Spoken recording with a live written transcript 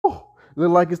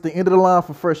Look like it's the end of the line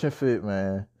for Fresh and Fit,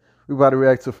 man. We about to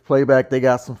react to playback. They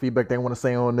got some feedback they want to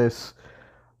say on this.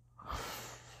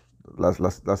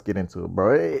 Let's get into it,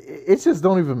 bro. It just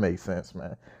don't even make sense,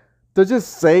 man. To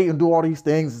just say and do all these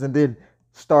things and then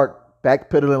start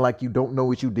backpedaling like you don't know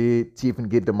what you did to even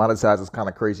get demonetized is kind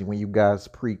of crazy when you guys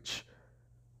preach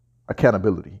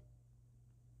accountability.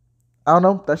 I don't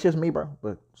know. That's just me, bro.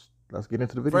 But let's get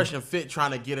into the video. Fresh and Fit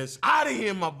trying to get us out of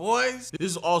here, my boys.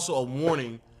 This is also a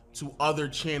warning to other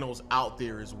channels out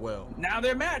there as well. Now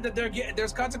they're mad that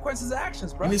there's consequences to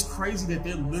actions, bro. And it's crazy that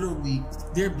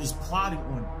they're just plotting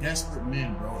on desperate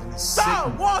men, bro. And it's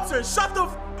Stop, sick. Walter, shut the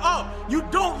f up. You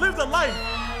don't live the life.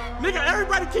 Nigga,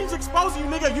 everybody keeps exposing you,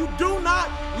 nigga. You do not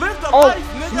live the life,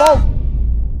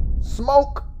 nigga.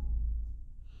 Smoke.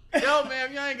 Yo,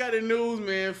 man, y'all ain't got the news,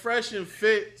 man. Fresh and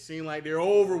Fit seem like they're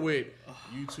over with.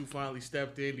 YouTube finally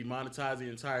stepped in, demonetized the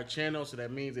entire channel, so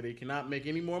that means that they cannot make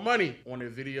any more money on their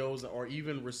videos or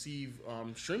even receive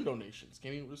stream donations.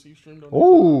 Can't even receive stream donations.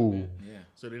 Ooh. Yeah.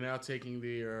 So they're now taking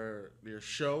their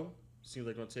show. Seems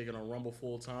like they're gonna take it on Rumble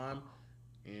full time.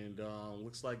 And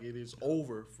looks like it is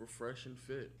over for Fresh and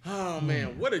Fit. Oh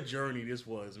man, what a journey this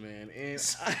was, man. And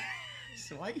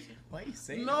So why you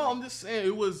saying no, I'm just saying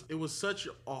it was such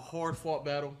a hard fought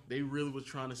battle. They really was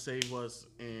trying to save us,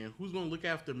 and who's gonna look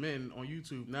after men on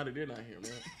YouTube now that they're not here,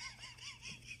 man?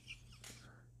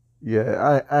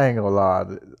 Yeah, I ain't gonna lie.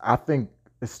 I think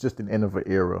it's just an end of an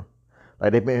era.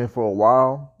 Like they've been here for a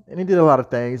while, and they did a lot of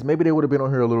things. Maybe they would have been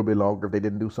on here a little bit longer if they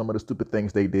didn't do some of the stupid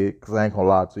things they did. Cause I ain't gonna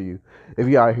lie to you, if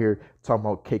you out here talking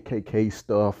about KKK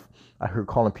stuff, I heard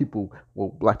calling people, well,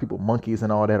 black people monkeys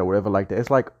and all that or whatever like that.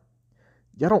 It's like,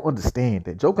 y'all don't understand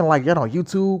that. Joking like y'all on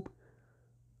YouTube,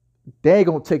 they ain't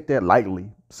gonna take that lightly.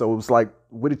 So it's like,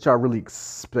 what did y'all really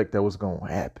expect that was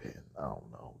gonna happen? I don't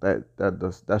know.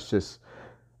 That's just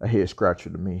a head scratcher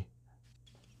to me.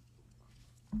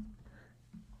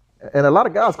 And a lot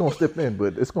of guys gonna step in,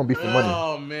 but it's gonna be for money.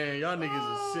 Oh man, y'all niggas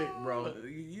are sick, bro.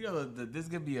 You know, this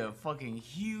gonna be a fucking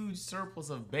huge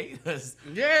surplus of betas.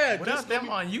 Yeah, without them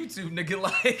on YouTube, nigga.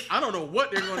 Like, I don't know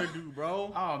what they're gonna do,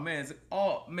 bro. Oh man.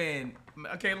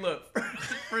 Okay, look.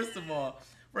 First of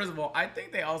all, I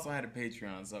think they also had a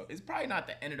Patreon, so it's probably not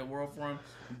the end of the world for them,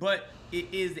 but it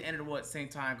is the end of the world at the same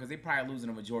time because they're probably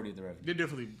losing a majority of the revenue. They're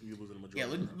definitely losing a majority.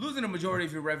 Yeah, losing a majority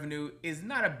of your revenue is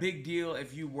not a big deal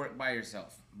if you work by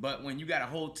yourself. But when you got a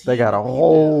whole team, they got a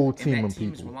whole team of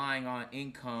team's people relying on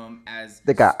income as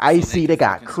they got Icy, they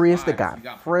got Chris, survive. they got you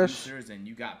got Fresh, producers, and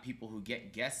you got people who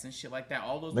get guests and shit like that.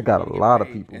 All those they people got a get lot of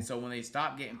paid. people. And so when they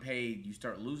stop getting paid, you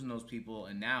start losing those people,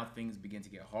 and now things begin to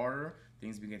get harder.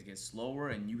 Things begin to get slower,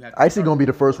 and you have to Icy gonna be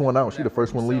the first one out. She the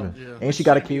first one leaving, and she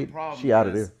got a kid. She out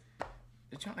of there.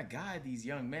 They're trying to guide these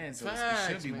young men, so Facts,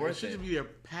 it should be man. worth it. It should be their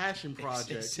passion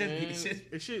project.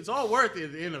 It's all worth it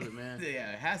at the end of it, man.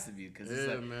 Yeah, it has to be because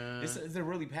they're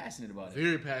really passionate about it.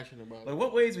 Very passionate about it. Like,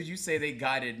 what ways would you say they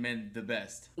guided men the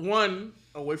best? One,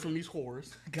 away from these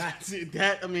whores. God,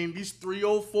 that, I mean, these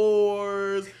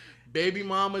 304s, baby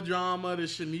mama drama, the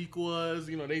Shaniquas,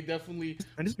 you know, they definitely.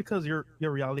 And just because your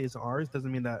reality is ours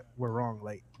doesn't mean that we're wrong.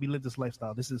 Like, we live this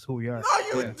lifestyle. This is who we are.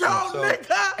 No, you don't,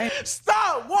 nigga.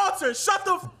 Stop, Walter. Shut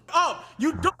the f up.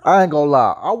 You don't. I ain't gonna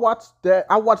lie. I watched their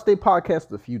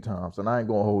podcast a few times, and I ain't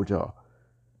gonna hold y'all.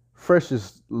 Fresh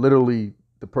is literally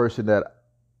the person that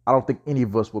I don't think any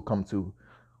of us will come to.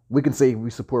 We can say we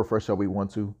support Fresh all we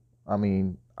want to. I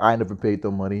mean, I never paid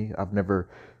them money. I've never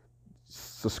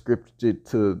subscribed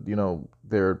to, you know,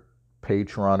 their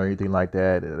Patreon or anything like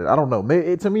that. I don't know.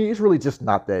 To me, it's really just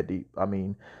not that deep. I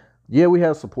mean, yeah, we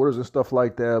have supporters and stuff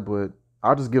like that, but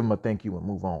I'll just give them a thank you and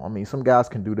move on. I mean, some guys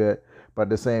can do that, but at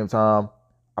the same time,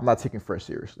 I'm not taking Fresh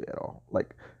seriously at all.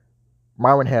 Like,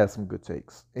 Myron has some good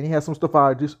takes, and he has some stuff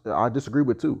I disagree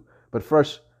with too. But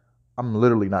Fresh, I'm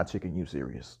literally not taking you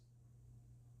serious.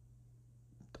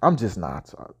 I'm just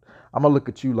not. I'm gonna look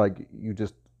at you like you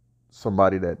just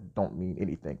somebody that don't mean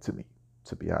anything to me,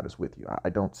 to be honest with you. I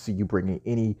don't see you bringing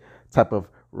any type of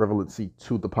relevancy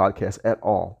to the podcast at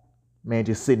all. Man,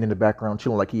 just sitting in the background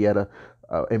chilling like he had a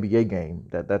NBA game.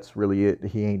 That's really it.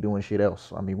 He ain't doing shit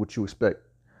else. I mean, what you expect?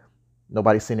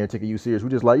 Nobody's sitting there taking you serious. We're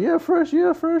just like, yeah, Fresh.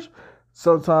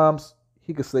 Sometimes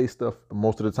he could say stuff, but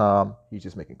most of the time he's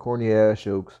just making corny ass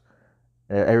jokes.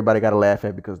 Everybody got to laugh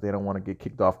at because they don't want to get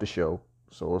kicked off the show.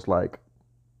 So it's like,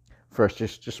 Fresh,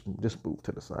 just move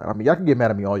to the side. I mean, y'all can get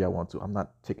mad at me all y'all want to. I'm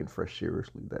not taking Fresh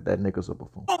seriously. That nigga's a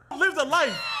buffoon. Live the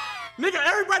life. Nigga,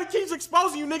 everybody keeps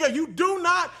exposing you, nigga. You do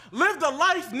not live the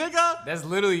life, nigga.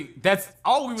 That's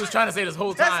all we was trying to say this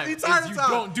whole time. That's the entire time. You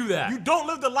don't do that. You don't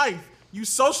live the life. You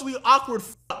socially awkward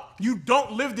fuck. You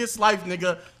don't live this life,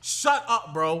 nigga. Shut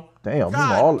up, bro. Damn,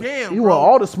 damn, you bro. want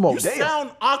all the smoke. You Damn.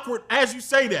 sound awkward as you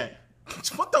say that.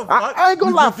 What the fuck? I ain't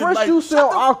gonna lie, Fresh do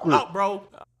sound awkward. Up, bro.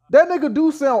 That nigga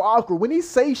do sound awkward. When he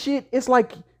say shit, it's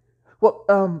like, well,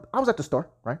 I was at the store,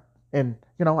 right? And,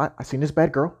 you know, I seen this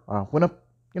bad girl. Went up,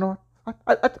 you know,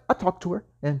 I talked to her.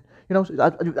 And, you know,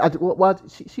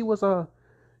 she was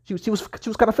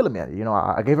kind of feeling me. You know,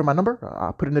 I gave her my number.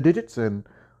 I put in the digits and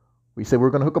we said we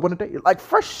were going to hook up on a date. Like,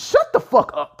 Fresh, shut the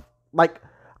fuck up. Like,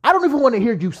 I don't even want to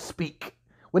hear you speak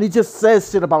when he just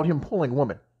says shit about him pulling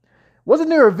women. Wasn't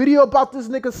there a video about this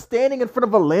nigga standing in front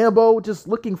of a Lambo just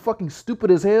looking fucking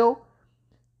stupid as hell?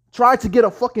 Tried to get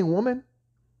a fucking woman?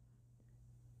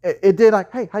 It did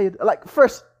like, hey, how you, like,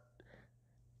 first,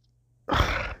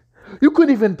 you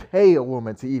couldn't even pay a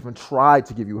woman to even try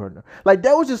to give you her number. Like,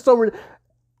 that was just so,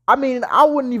 I mean, I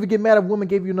wouldn't even get mad if a woman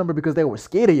gave you a number because they were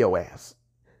scared of your ass.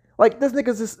 Like, this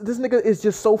nigga is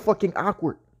just so fucking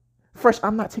awkward. Fresh,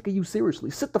 I'm not taking you seriously.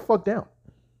 Sit the fuck down.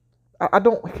 I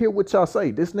don't hear what y'all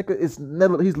say. This nigga is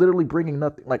he's literally bringing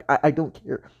nothing. Like, I don't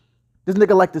care. This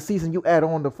nigga like the season you add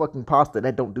on the fucking pasta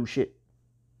that don't do shit.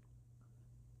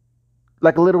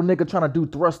 Like a little nigga trying to do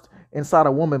thrust inside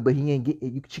a woman, but he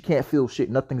ain't she can't feel shit.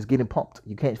 Nothing's getting pumped.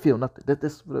 You can't feel nothing.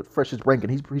 This what Fresh is bringing.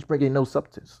 He's bringing no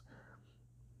substance.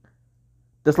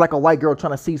 That's like a white girl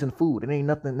trying to season food. It ain't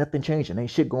nothing changing. Ain't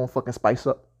shit going fucking spice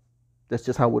up. That's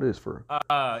just how it is for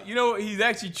her. You know, he's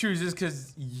actually true just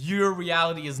because your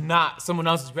reality is not someone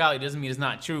else's reality doesn't mean it's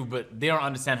not true, but they don't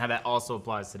understand how that also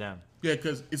applies to them. Yeah,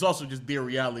 because it's also just their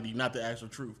reality, not the actual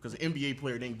truth. Because an NBA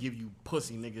player didn't give you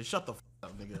pussy, nigga. Shut the fuck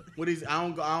up, nigga. What is? I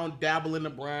don't dabble in the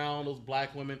brown. Those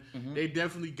black women, they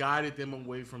definitely guided them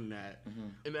away from that.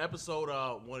 In the episode,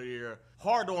 one of their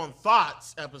Hard On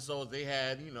Thoughts episodes, they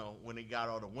had, you know, when they got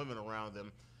all the women around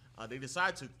them, they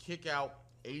decided to kick out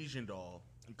Asian Doll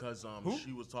because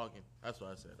she was talking. That's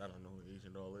what I said. I don't know who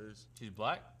Asian Doll is. She's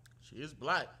black? She is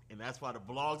black, and that's why the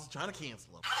blogs are trying to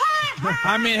cancel her.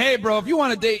 I mean, hey, bro, if you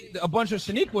want to date a bunch of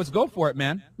Shaniquas, go for it,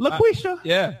 man. LaQuisha.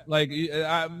 Yeah, like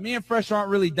me and Fresh aren't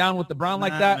really down with the brown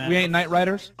like that. Man. We ain't Night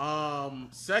Riders.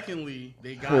 Secondly,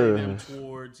 they guided them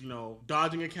towards, you know,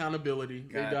 dodging accountability.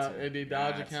 They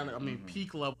dodge accountability. I mean,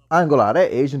 peak level. I ain't gonna lie,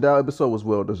 that Asian Doll episode was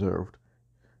well deserved.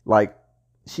 Like,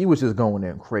 she was just going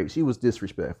in crazy. She was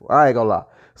disrespectful. I ain't gonna lie.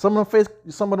 Some of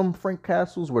them Frank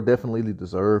Castles were definitely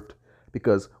deserved.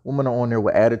 Because women are on there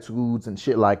with attitudes and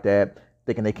shit like that,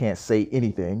 thinking they can't say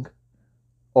anything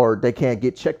or they can't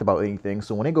get checked about anything.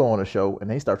 So when they go on a show and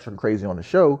they start turning crazy on the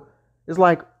show, it's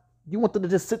like, you want them to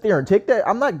just sit there and take that?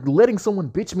 I'm not letting someone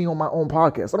bitch me on my own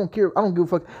podcast. I don't care. I don't give a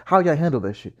fuck how y'all handle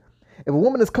that shit. If a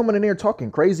woman is coming in there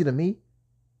talking crazy to me,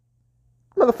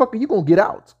 motherfucker, you gonna get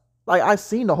out. Like, I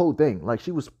seen the whole thing. Like,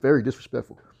 she was very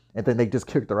disrespectful. And then they just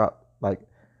kicked her out. Like,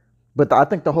 but I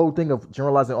think the whole thing of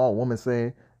generalizing all women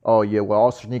saying, oh, yeah, well,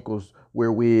 all Shaniquas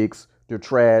wear wigs. They're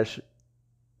trash.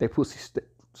 They pussy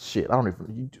shit. I don't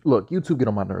even... Look, YouTube get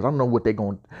on my nerves. I don't know what they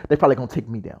probably going to take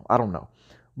me down. I don't know.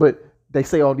 But they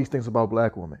say all these things about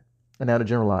black women. And now they're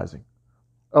generalizing.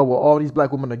 Oh, well, all these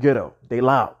black women are ghetto. They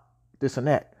loud. This and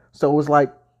that. So it's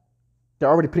like they're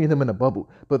already putting them in a bubble.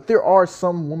 But there are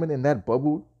some women in that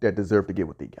bubble that deserve to get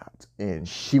what they got. And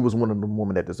she was one of them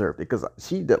women that deserved it. Because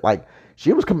she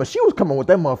was coming with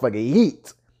that motherfucker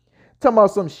heat. Talking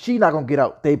about something she's not gonna get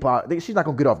off their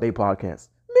podcast.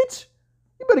 Bitch,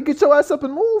 you better get your ass up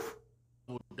and move.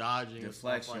 Dodging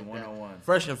deflection like 101.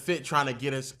 Fresh and Fit trying to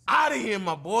get us out of here,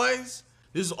 my boys.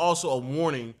 This is also a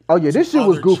warning. Oh yeah, this shit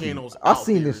was goofy. I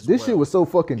seen this. This shit was so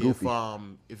fucking goofy.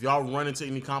 If y'all run into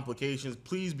any complications,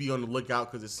 please be on the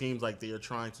lookout because it seems like they are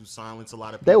trying to silence a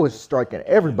lot of people. They was striking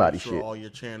everybody sure shit. All your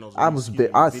channels. I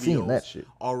seen that shit.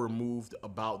 Are removed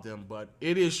about them, but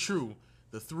it is true.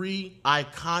 The 3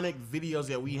 iconic videos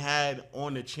that we had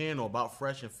on the channel about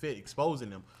Fresh and Fit exposing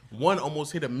them, one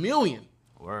almost hit 1 million.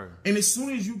 Word. And as soon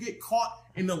as you get caught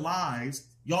in the lies,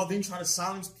 y'all then try to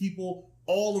silence people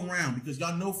all around because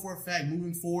y'all know for a fact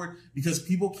moving forward, because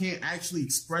people can't actually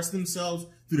express themselves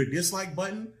through the dislike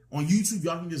button on YouTube,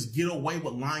 y'all can just get away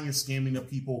with lying and scamming the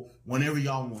people whenever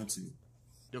y'all want to.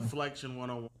 Deflection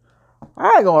 101.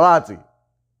 I ain't gonna lie to you.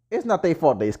 It's not their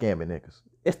fault they scamming niggas.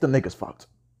 It's the niggas' fault.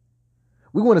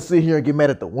 We want to sit here and get mad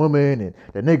at the woman and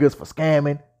the niggas for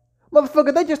scamming.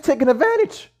 Motherfucker, they just taking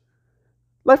advantage.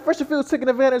 Like Fresh and Fit's taking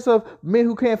advantage of men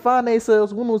who can't find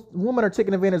themselves. Women are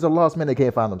taking advantage of lost men that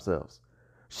can't find themselves.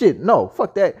 Shit, no,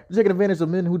 fuck that. You're taking advantage of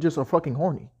men who just are fucking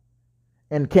horny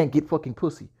and can't get fucking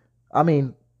pussy. I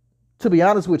mean, to be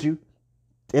honest with you,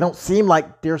 they don't seem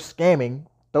like they're scamming.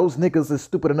 Those niggas is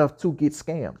stupid enough to get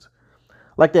scammed.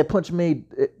 Like that Punch Made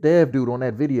Dev dude on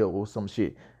that video or some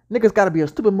shit. Niggas gotta be a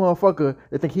stupid motherfucker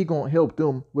that think he gonna help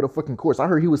them with a fucking course. I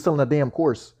heard he was selling a damn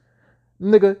course.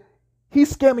 Nigga,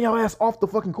 he's scamming your ass off the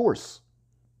fucking course.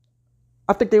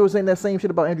 I think they were saying that same shit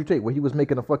about Andrew Tate, where he was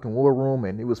making a fucking war room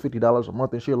and it was $50 a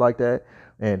month and shit like that.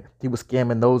 And he was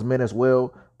scamming those men as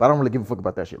well. But I don't really give a fuck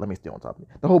about that shit. Let me stay on top of it.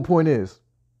 The whole point is,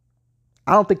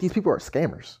 I don't think these people are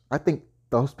scammers. I think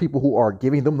those people who are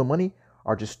giving them the money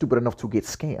are just stupid enough to get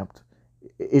scammed.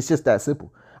 It's just that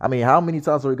simple. I mean, how many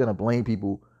times are we going to blame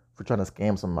people for trying to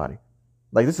scam somebody?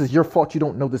 Like, this is your fault you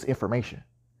don't know this information.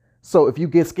 So if you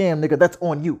get scammed, nigga, that's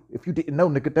on you. If you didn't know,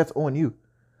 nigga, that's on you.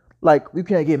 Like, you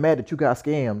can't get mad that you got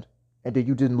scammed and then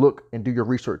you didn't look and do your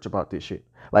research about this shit.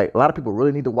 Like, a lot of people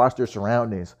really need to watch their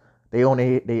surroundings. They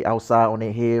outside on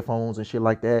their headphones and shit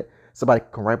like that. Somebody can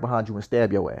come right behind you and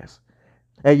stab your ass.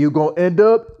 And you gonna end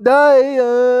up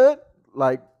dying.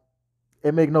 Like,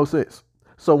 it make no sense.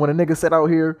 So when a nigga sit out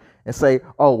here and say,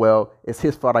 oh, well, it's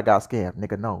his fault I got scammed.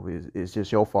 Nigga, no, it's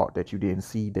just your fault that you didn't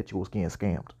see that you was getting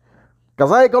scammed.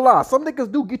 Because I ain't gonna lie, some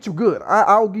niggas do get you good.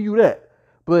 I'll give you that.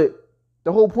 But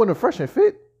the whole point of Fresh and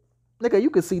Fit, nigga, you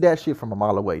could see that shit from a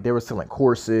mile away. They were selling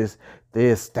courses,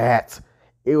 this, that.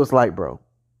 It was like, bro,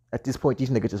 at this point, these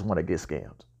niggas just want to get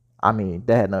scammed. I mean,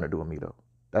 that had nothing to do with me, though.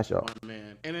 That's y'all. Oh,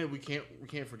 man. And then we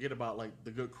can't forget about, like,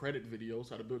 the good credit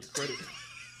videos, how to build credit.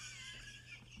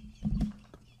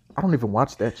 I don't even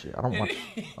watch that shit. I don't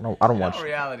watch. In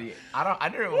reality, I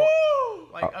never.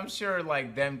 Like, I'm sure,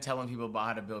 like, them telling people about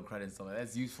how to build credit and stuff,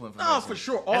 that's useful information. Oh, for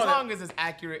sure. As long as it's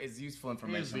accurate, it's useful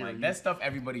information. very Like, that stuff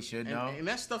everybody should know. And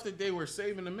that's stuff that they were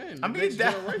saving the men. I'm The being next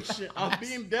dead. generation. I'm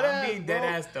being dead ass. I'm being dead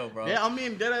ass though, bro. Yeah, I'm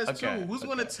being dead ass Okay, too. Who's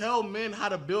gonna tell men how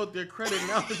to build their credit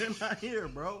now that they're not here,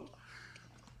 bro?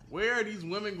 Where are these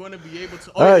women going to be able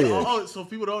to? So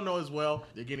people don't know as well.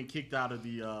 They're getting kicked out of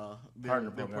the Partner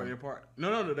their program.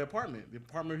 the apartment. The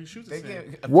apartment he shoots us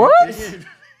in. What?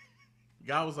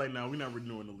 Guy was like, "No, we're not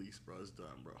renewing the lease, bro. It's done,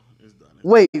 bro. It's done."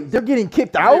 Wait, they're getting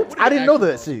kicked out? What I didn't know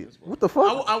that actually shit. What the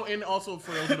fuck? And also,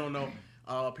 for those who don't know,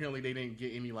 apparently they didn't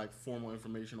get any like formal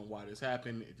information on why this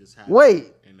happened. It just happened.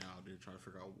 Wait. And now they're trying to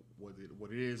figure out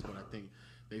what it is. But I think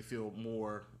they feel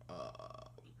more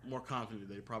confident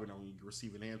that they probably don't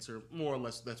receive an answer. More or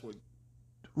less, that's what.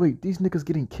 Wait, these niggas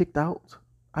getting kicked out?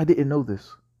 I didn't know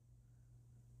this.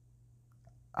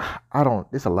 I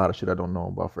don't. There's a lot of shit I don't know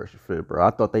about Fresh and Fit, bro.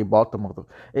 I thought they bought them.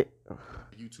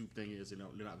 YouTube thing is, they're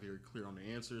not very clear on the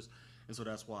answers, and so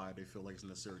that's why they feel like it's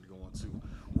necessary to go on to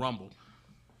Rumble.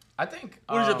 I think.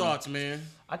 What are your thoughts, man?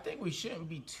 I think we shouldn't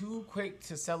be too quick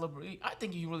to celebrate. I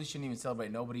think you really shouldn't even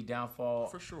celebrate nobody downfall.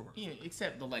 For sure. Yeah,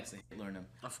 except the Lex and Hitler and them.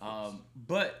 Of course.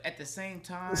 But at the same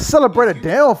time, Celebrate a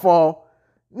downfall?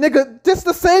 Nigga, this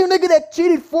the same nigga that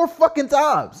cheated 4 fucking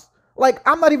times. Like,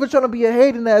 I'm not even trying to be a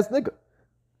hating ass nigga.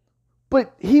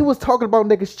 But he was talking about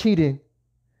niggas cheating.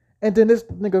 And then this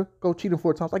nigga go cheating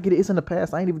 4 times. I get it, it's in the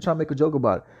past. I ain't even trying to make a joke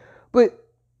about it. But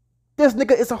this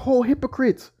nigga is a whole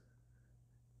hypocrite.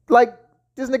 Like,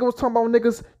 this nigga was talking about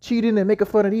niggas cheating and making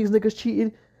fun of these niggas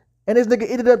cheating. And this nigga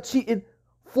ended up cheating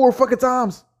 4 fucking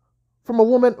times. From a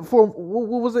woman,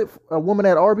 what was it? A woman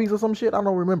at Arby's or some shit? I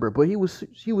don't remember. But he was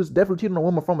definitely cheating on a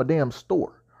woman from a damn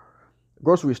store.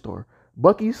 Grocery store.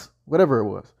 Buc-ee's? Whatever it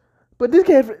was. But this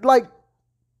kid, like,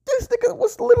 this nigga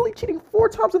was literally cheating 4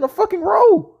 times in a fucking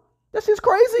row. That shit's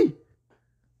crazy.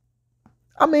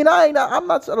 I mean, I'm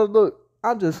not trying to look.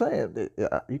 I'm just saying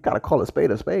that you gotta call a spade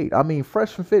a spade. I mean,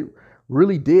 Fresh and Fit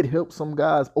really did help some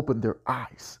guys open their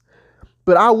eyes.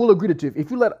 But I will agree with you. If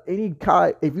you let any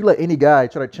guy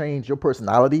try to change your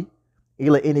personality,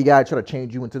 you let any guy try to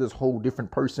change you into this whole different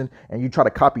person, and you try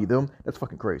to copy them, that's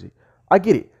fucking crazy. I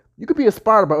get it. You could be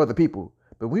inspired by other people,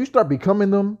 but when you start becoming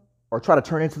them or try to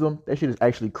turn into them, that shit is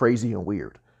actually crazy and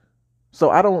weird. So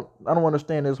I don't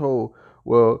understand this whole,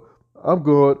 well, I'm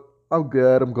good, I'm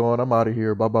gone, I'm out of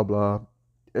here, blah blah blah.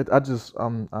 I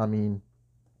don't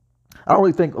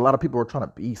really think a lot of people are trying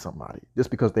to be somebody just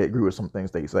because they agree with some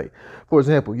things they say. For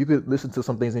example, you could listen to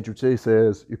some things Andrew Tate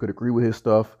says, you could agree with his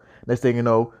stuff. Next thing you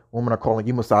know, women are calling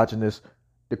you misogynist,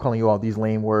 they're calling you all these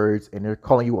lame words, and they're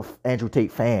calling you an Andrew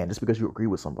Tate fan just because you agree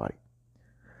with somebody.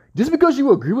 Just because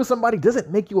you agree with somebody doesn't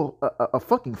make you a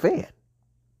fucking fan.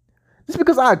 Just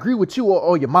because I agree with you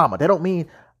or your mama, that don't mean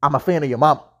I'm a fan of your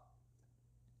mama.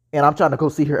 And I'm trying to go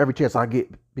see her every chance I get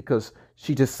because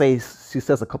she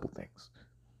says a couple things.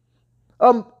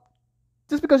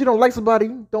 Just because you don't like somebody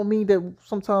don't mean that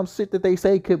sometimes shit that they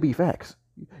say could be facts.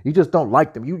 You just don't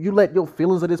like them. You let your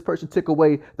feelings of this person take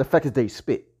away the fact that they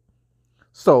spit.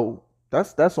 So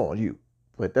that's on you,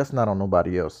 but that's not on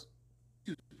nobody else.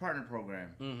 Partner program.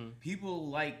 Mm-hmm. People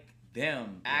like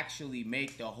them actually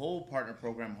make the whole partner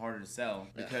program harder to sell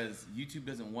because YouTube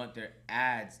doesn't want their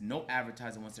ads, no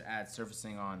advertiser wants their ads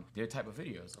surfacing on their type of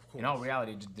videos. Of course. In all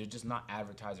reality, they're just not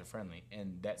advertiser friendly,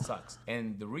 and that sucks.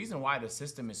 And the reason why the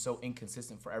system is so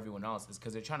inconsistent for everyone else is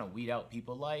because they're trying to weed out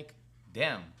people like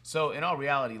them. So in all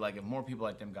reality, like if more people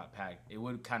like them got packed, it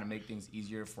would kind of make things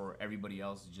easier for everybody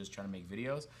else just trying to make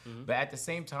videos. But at the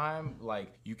same time, like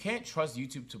you can't trust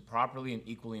YouTube to properly and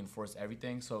equally enforce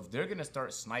everything. So if they're gonna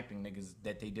start sniping niggas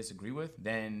that they disagree with,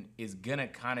 then it's gonna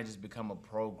kind of just become a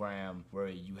program where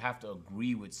you have to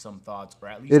agree with some thoughts, or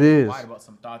at least be quiet about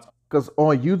some thoughts. Because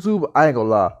on YouTube, I ain't gonna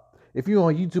lie, if you're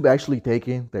on YouTube actually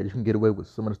taking that you can get away with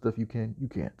some of the stuff you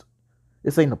can't.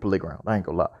 This ain't a playground. I ain't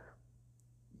gonna lie.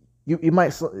 You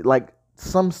might, like,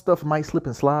 some stuff might slip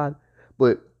and slide,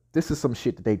 but this is some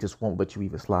shit that they just won't let you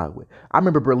even slide with. I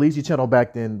remember Berleezy channel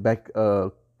back then,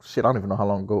 shit, I don't even know how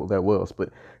long ago that was, but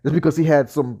just because he had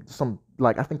some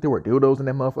like, I think there were dildos in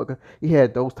that motherfucker. He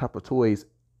had those type of toys,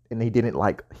 and he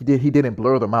didn't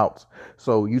blur them out.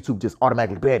 So YouTube just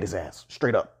automatically banned his ass,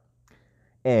 straight up.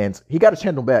 And he got a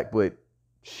channel back, but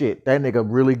shit, that nigga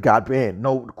really got banned.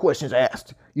 No questions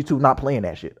asked. YouTube not playing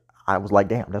that shit. I was like,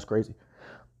 damn, that's crazy.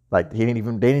 Like, they didn't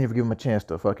even give him a chance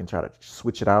to fucking try to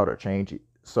switch it out or change it.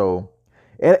 So,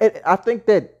 I think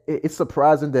that it's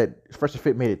surprising that Fresh and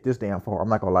Fit made it this damn far. I'm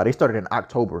not gonna lie. They started in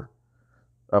October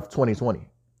of 2020.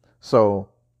 So,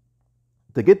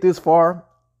 to get this far,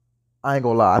 I ain't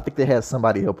gonna lie. I think they had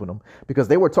somebody helping them. Because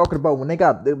they were talking about when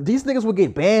these niggas would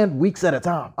get banned weeks at a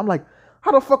time. I'm like,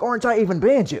 how the fuck aren't y'all even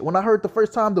banned yet? When I heard the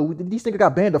first time these niggas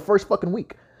got banned the first fucking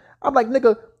week. I'm like,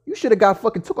 nigga, you should have got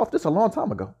fucking took off this a long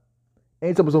time ago.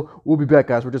 And so we'll be back,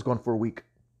 guys. We're just going for a week.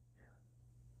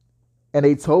 And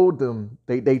they told them,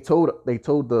 they told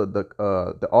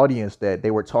the audience that they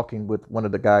were talking with one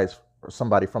of the guys or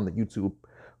somebody from the YouTube,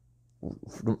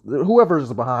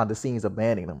 whoever's behind the scenes of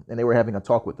banning them, and they were having a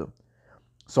talk with them.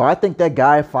 So I think that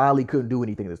guy finally couldn't do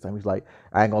anything this time. He's like,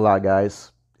 I ain't gonna lie,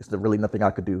 guys, it's really nothing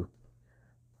I could do.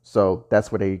 So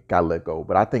that's where they got let go.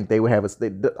 But I think they would have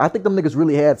I think them niggas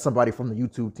really had somebody from the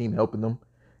YouTube team helping them.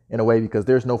 In a way, because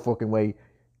there's no fucking way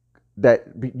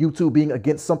that YouTube being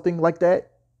against something like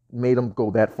that made them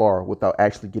go that far without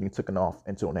actually getting taken off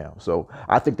until now. So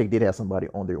I think they did have somebody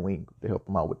on their wing to help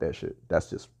them out with that shit. That's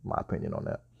just my opinion on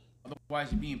that.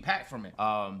 Otherwise, you're being packed from it.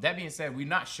 That being said, we're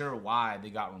not sure why they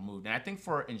got removed. And I think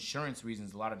for insurance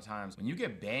reasons, a lot of times, when you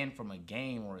get banned from a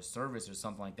game or a service or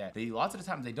something like that, lots of the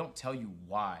times they don't tell you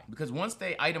why. Because once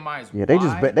they itemize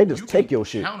they just take your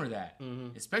shit. Counter that.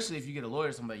 Especially if you get a lawyer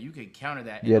or somebody, you can counter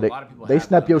that. And a lot of people they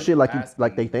snap your shit like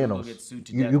they Thanos.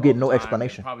 You get no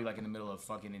explanation. Probably like in the middle of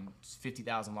fucking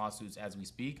 50,000 lawsuits as we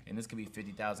speak. And this could be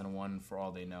 50,001 for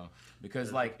all they know.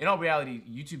 Because like, in all reality,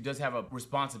 YouTube does have a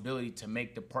responsibility to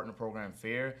make the partner program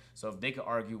fair. So if they could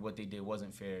argue what they did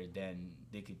wasn't fair, then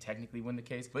they could technically win the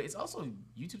case. But it's also,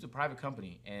 YouTube's a private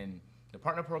company, and the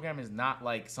partner program is not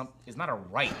like it's not a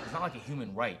right. It's not like a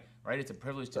human right? It's a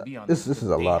privilege to be on this. This is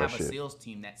a lot of shit. They have a sales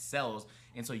team that sells,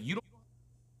 and so you don't.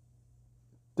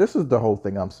 This is the whole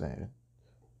thing I'm saying.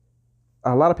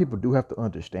 A lot of people do have to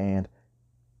understand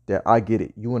that I get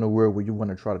it. You in a world where you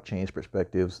want to try to change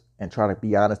perspectives and try to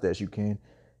be honest as you can,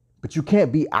 but you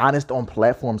can't be honest on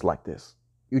platforms like this.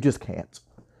 You just can't.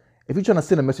 If you're trying to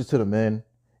send a message to the men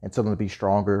and tell them to be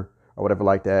stronger or whatever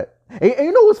like that. And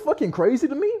you know what's fucking crazy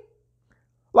to me?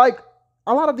 Like,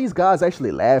 a lot of these guys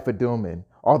actually laugh at them and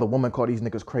all the women call these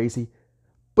niggas crazy.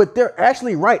 But they're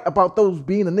actually right about those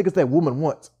being the niggas that women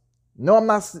want. No, I'm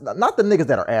not the niggas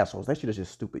that are assholes. That shit is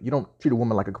just stupid. You don't treat a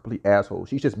woman like a complete asshole.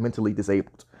 She's just mentally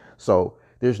disabled. So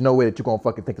there's no way that you're gonna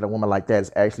fucking think that a woman like that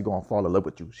is actually gonna fall in love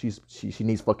with you. She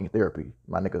needs fucking therapy,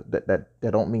 my nigga.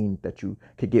 That don't mean that you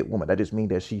could get woman. That just means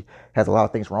that she has a lot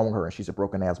of things wrong with her and she's a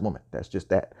broken ass woman. That's just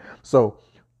that. So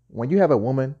when you have a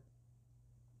woman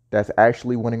that's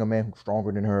actually wanting a man who's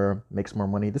stronger than her, makes more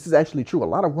money, this is actually true. A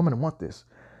lot of women want this,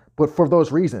 but for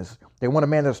those reasons, they want a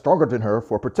man that's stronger than her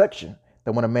for protection.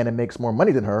 They want a man that makes more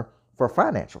money than her for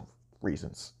financial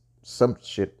reasons. Some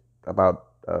shit about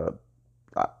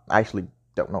I actually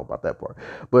don't know about that part.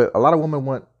 But a lot of women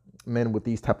want men with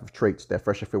these type of traits that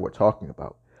Fresh and Fit were talking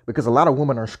about. Because a lot of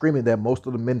women are screaming that most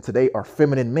of the men today are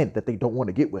feminine men that they don't want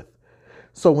to get with.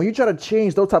 So when you try to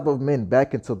change those type of men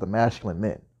back into the masculine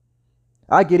men,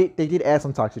 I get it. They did add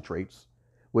some toxic traits,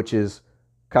 which is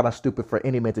kind of stupid for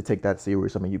any man to take that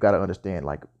serious. I mean, you got to understand,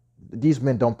 like, these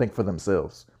men don't think for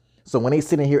themselves. So when they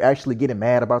sitting here actually getting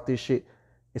mad about this shit,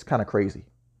 it's kind of crazy.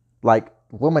 Like,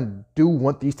 women do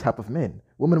want these type of men.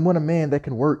 Women want a man that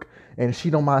can work and she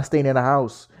don't mind staying in the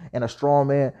house, and a strong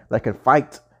man that can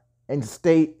fight and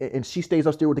she stays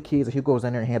upstairs with the kids and he goes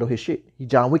in there and handle his shit. He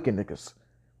John Wick niggas.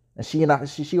 And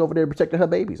she over there protecting her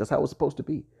babies. That's how it's supposed to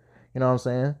be. You know what I'm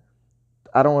saying?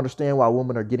 I don't understand why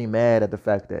women are getting mad at the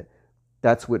fact that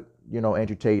that's what,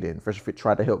 Andrew Tate and Fresh Fit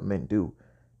tried to help men do.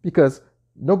 Because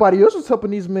nobody else was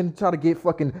helping these men try to get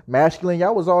fucking masculine.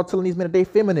 Y'all was all telling these men that they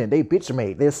feminine, they bitch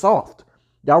made, they're soft.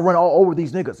 Y'all run all over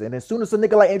these niggas. And as soon as a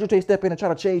nigga like Andrew Tate step in and try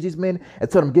to change these men and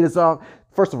tell them get us off,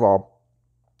 first of all,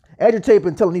 Andrew Tate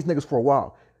been telling these niggas for a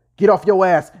while, get off your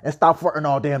ass and stop farting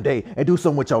all damn day and do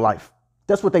something with your life.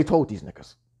 That's what they told these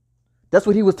niggas. That's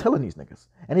what he was telling these niggas.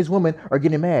 And these women are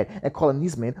getting mad and calling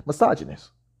these men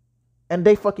misogynists. And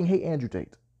they fucking hate Andrew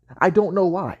Tate. I don't know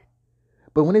why.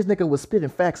 But when this nigga was spitting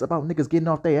facts about niggas getting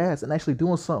off their ass and actually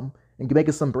doing something and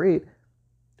making some bread,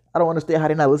 I don't understand how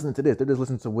they're not listening to this. They're just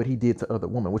listening to what he did to other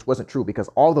women, which wasn't true because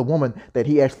all the women that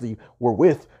he actually were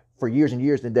with for years and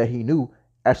years and that he knew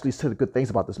actually said good things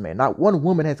about this man. Not one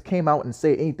woman has came out and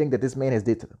said anything that this man has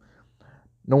did to them.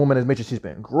 No woman has mentioned she's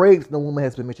been raped. No woman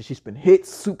has been mentioned she's been hit,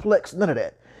 suplex, none of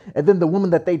that. And then the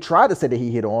woman that they tried to say that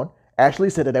he hit on actually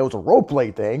said that was a role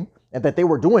play thing and that they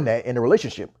were doing that in a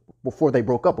relationship before they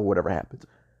broke up or whatever happened.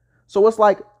 So it's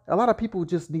like a lot of people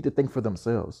just need to think for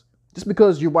themselves. Just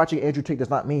because you're watching Andrew Tate does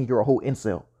not mean you're a whole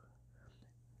incel.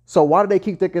 So why do they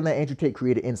keep thinking that Andrew Tate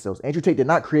created incels? Andrew Tate did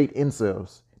not create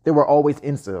incels. They were always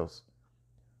incels.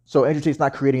 So Andrew Tate's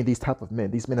not creating these type of men.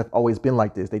 These men have always been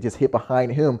like this. They just hid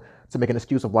behind him to make an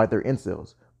excuse of why they're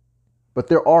incels. But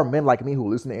there are men like me who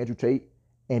listen to Andrew Tate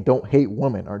and don't hate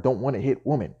women or don't want to hit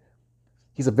women.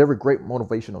 He's a very great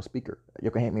motivational speaker. You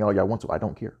can hate me all y'all want to. I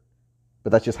don't care.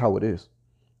 But that's just how it is.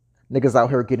 Niggas out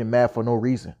here getting mad for no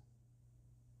reason.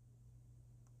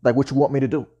 Like, what you want me to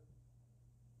do?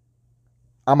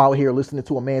 I'm out here listening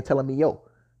to a man telling me, yo,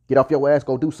 get off your ass,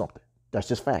 go do something. That's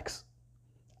just facts.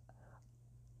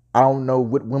 I don't know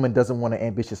what woman doesn't want an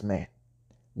ambitious man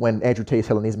when Andrew Tate's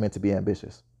telling these men to be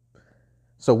ambitious.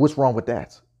 So what's wrong with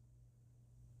that?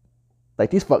 Like,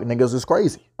 these fucking niggas is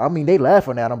crazy. I mean, they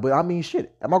laughing at him, but I mean,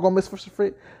 shit. Am I going to miss for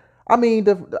fit? I mean,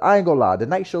 I ain't going to lie. The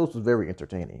night shows was very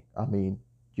entertaining. I mean,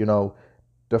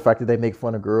 the fact that they make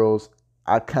fun of girls,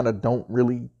 I kind of don't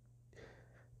really.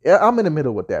 I'm in the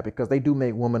middle with that because they do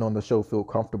make women on the show feel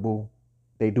comfortable.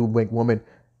 They do make women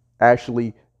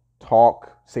actually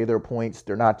talk, say their points.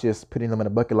 They're not just putting them in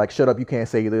a bucket like, shut up, you can't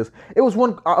say this. It was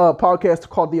one podcast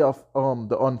called the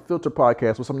Unfiltered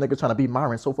podcast with some niggas trying to beat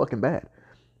Myron so fucking bad.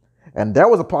 And that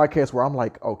was a podcast where I'm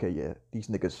like, okay, yeah, these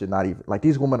niggas should not even, like,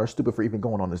 these women are stupid for even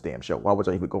going on this damn show. Why would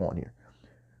I even go on here?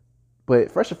 But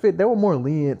Fresh and Fit, they were more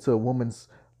lenient to a woman's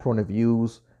point of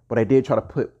views, but they did try to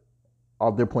put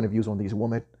all their point of views on these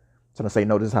women. Trying to say,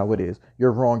 no, this is how it is.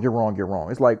 You're wrong, you're wrong, you're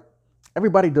wrong. It's like,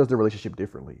 everybody does their relationship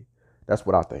differently. That's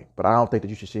what I think. But I don't think that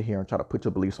you should sit here and try to put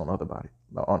your beliefs on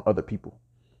other people.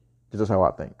 This is how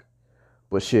I think.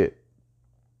 But shit,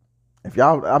 if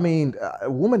y'all, I mean,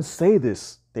 women say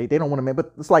this. They don't want a man,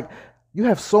 but it's like, you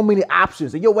have so many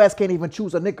options and your ass can't even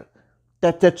choose a nigga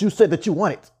that you said that you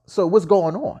wanted. So what's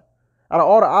going on? Out of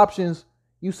all the options,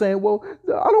 you saying, well,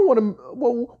 I don't want to,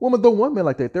 well, women don't want men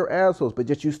like that. They're assholes, but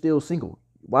yet you still single.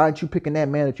 Why aren't you picking that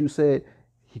man that you said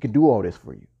he can do all this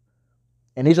for you?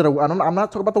 And these are the, I'm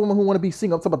not talking about the women who want to be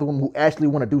single. I'm talking about the women who actually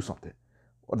want to do something.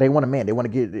 Or they want a man. They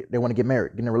want to get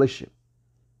married, get in a relationship.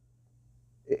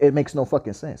 It makes no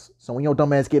fucking sense. So when your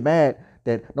dumb ass get mad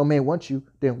that no man wants you,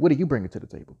 then what are you bringing to the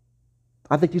table?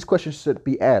 I think these questions should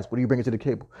be asked. What are you bringing to the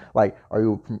table? Like, are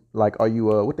you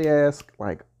what they ask?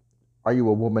 Like, are you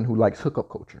a woman who likes hookup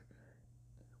culture?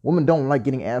 Women don't like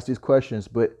getting asked these questions,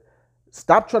 but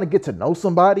stop trying to get to know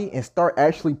somebody and start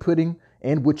actually putting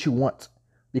in what you want.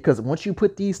 Because once you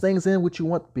put these things in what you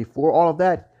want before all of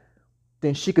that,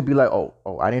 then she could be like, oh,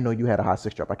 I didn't know you had a high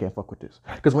sex drive. I can't fuck with this.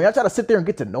 Because when y'all try to sit there and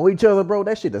get to know each other, bro,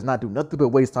 that shit does not do nothing but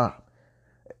waste time.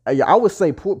 I would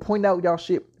say point out y'all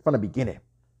shit from the beginning.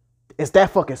 It's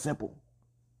that fucking simple.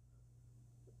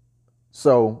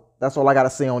 So that's all I got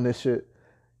to say on this shit.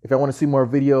 If I want to see more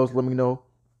videos, let me know.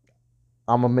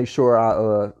 I'm going to make sure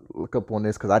I look up on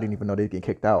this because I didn't even know they get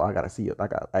kicked out. I got to see it. I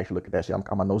got to actually look at that shit.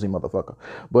 I'm a nosy motherfucker.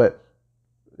 But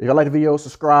if y'all like the video,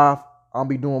 subscribe. I'll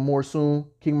be doing more soon.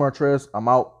 King Martrez, I'm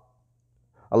out.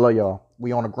 I love y'all.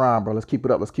 We on the grind, bro. Let's keep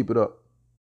it up. Let's keep it up.